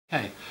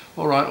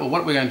Alright, well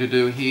what we're going to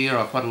do here,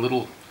 I've got a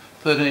little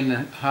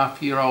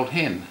 13.5-year-old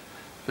hen,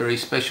 very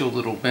special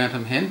little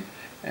bantam hen,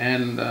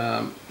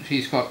 and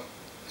she's got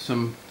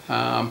some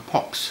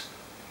pox.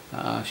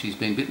 She's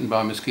been bitten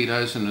by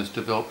mosquitoes and has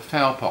developed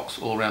fowl pox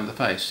all around the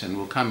face, and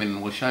we'll come in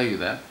and we'll show you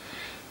that.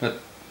 But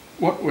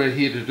what we're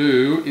here to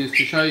do is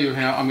to show you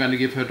how I'm going to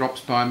give her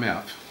drops by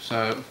mouth.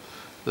 So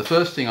the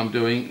first thing I'm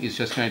doing is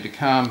just going to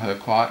calm her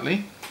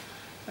quietly,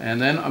 and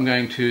then I'm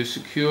going to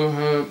secure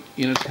her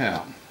in a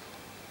towel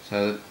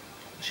so that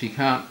she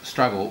can't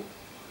struggle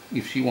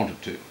if she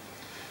wanted to.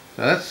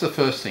 So that's the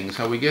first thing.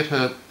 So we get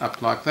her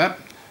up like that,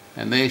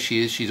 and there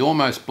she is. She's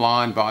almost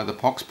blind by the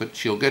pox, but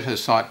she'll get her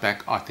sight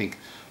back, I think,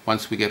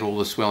 once we get all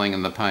the swelling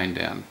and the pain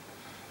down.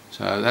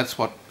 So that's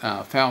what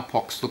fowl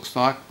pox looks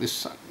like.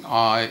 This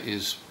eye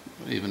is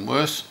even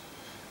worse,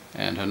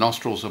 and her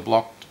nostrils are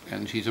blocked,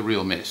 and she's a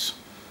real mess.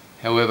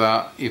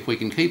 However, if we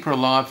can keep her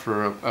alive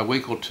for a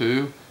week or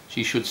two,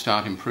 she should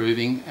start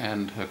improving,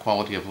 and her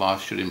quality of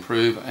life should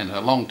improve, and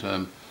her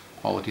long-term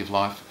quality of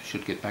life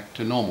should get back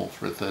to normal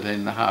for a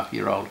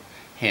 13.5-year-old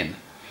hen.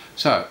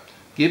 So,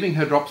 giving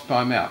her drops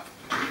by mouth.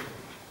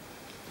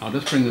 I'll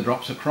just bring the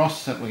drops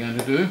across that we're going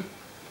to do.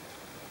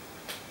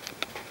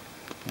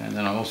 And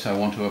then I also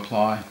want to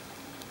apply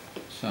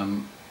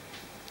some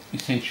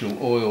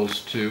essential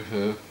oils to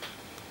her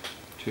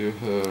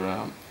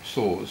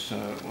sores.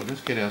 So we'll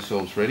just get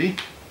ourselves ready.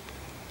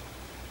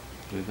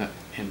 Do that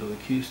end of the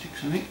cue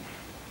sticks, I think.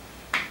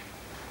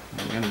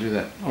 We're going to do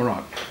that.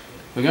 Alright,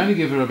 we're going to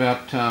give her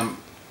about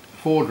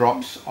 4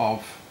 drops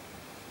of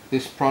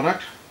this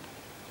product.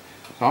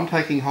 So I'm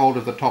taking hold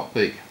of the top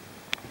beak,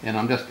 and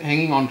I'm just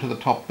hanging on to the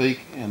top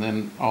beak, and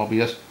then I'll be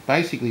just,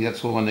 basically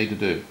that's all I need to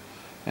do.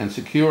 And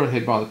secure her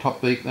head by the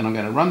top beak. Then I'm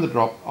going to run the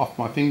drop off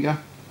my finger.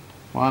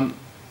 1,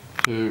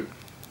 2,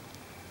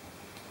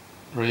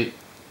 3,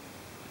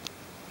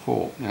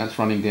 4. Now it's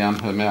running down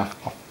her mouth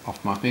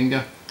off my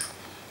finger.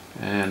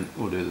 And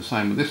we'll do the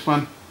same with this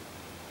one.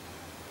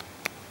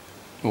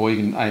 Or you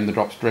can aim the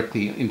drops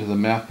directly into the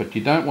mouth, but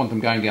you don't want them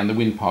going down the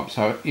windpipe.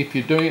 So if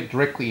you're doing it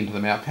directly into the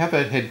mouth, have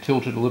her head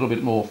tilted a little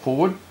bit more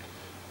forward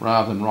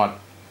rather than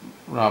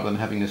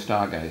having a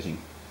stargazing.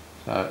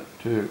 So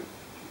 2,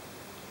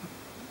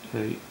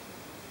 3,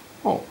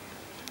 4.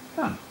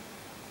 Done.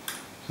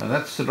 So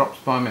that's the drops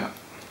by mouth.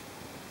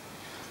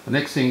 The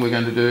next thing we're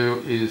going to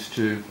do is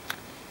to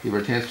give her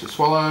a chance to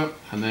swallow,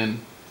 and then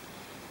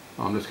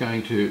I'm just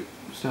going to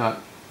start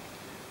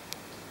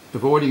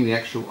avoiding the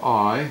actual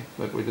eye,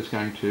 but we're just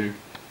going to,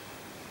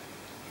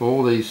 for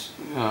all these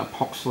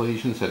pox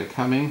lesions that are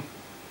coming,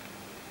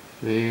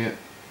 there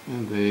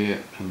and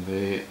there and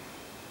there,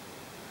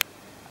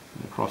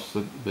 and across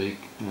the beak,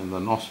 and the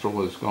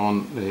nostril is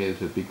gone, there's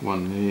a big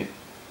one there.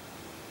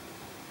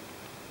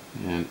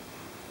 And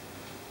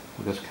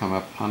we'll just come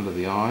up under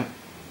the eye,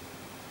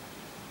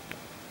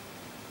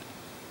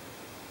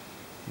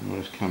 and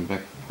we'll just come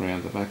back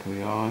around the back of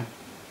the eye.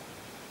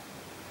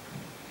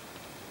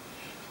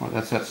 Right,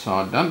 that's that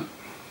side done.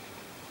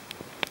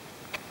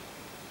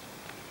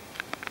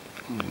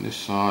 And this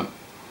side,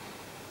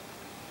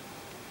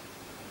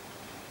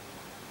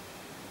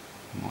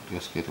 I might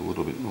just get a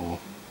little bit more.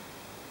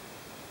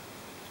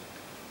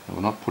 So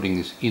we're not putting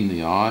this in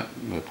the eye,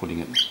 we're putting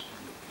it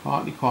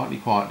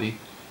quietly.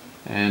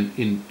 And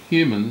in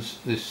humans,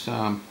 this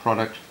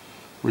product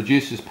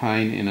reduces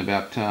pain in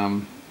about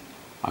a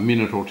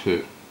minute or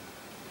two.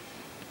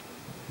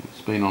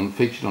 It's been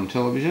featured on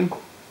television,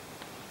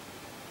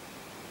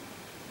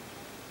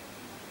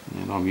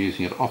 and I'm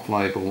using it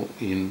off-label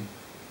in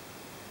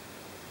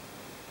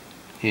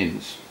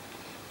hens.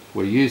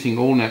 We're using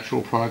all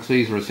natural products.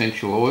 These are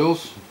essential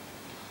oils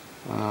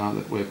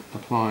that we're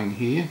applying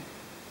here,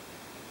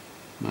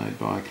 made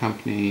by a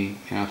company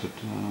out at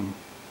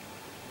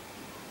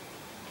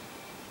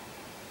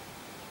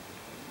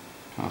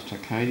past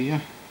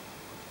Arcadia,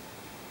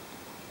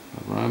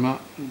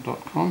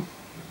 aroma.com.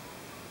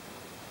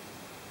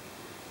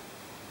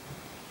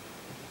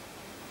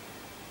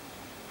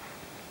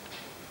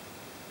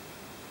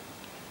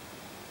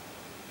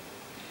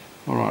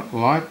 Alright,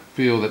 well I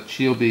feel that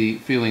she'll be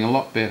feeling a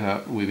lot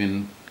better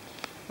within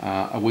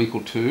a week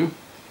or two,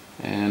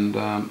 and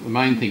the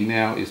main thing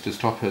now is to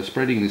stop her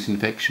spreading this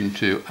infection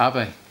to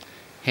other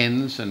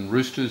hens and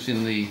roosters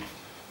in the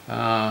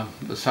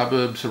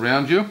suburbs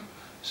around you.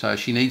 So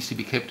she needs to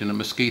be kept in a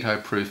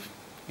mosquito-proof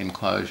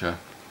enclosure,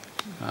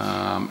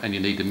 and you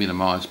need to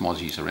minimise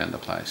mozzies around the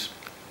place.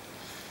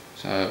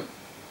 So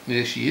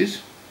there she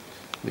is.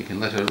 We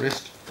can let her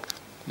rest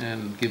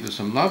and give her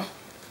some love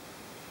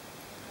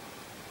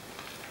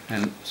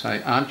and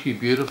say, aren't you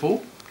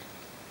beautiful?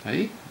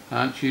 Hey,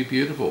 aren't you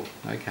beautiful?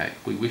 Okay,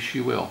 we wish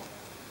you well.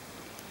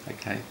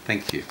 Okay,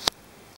 thank you.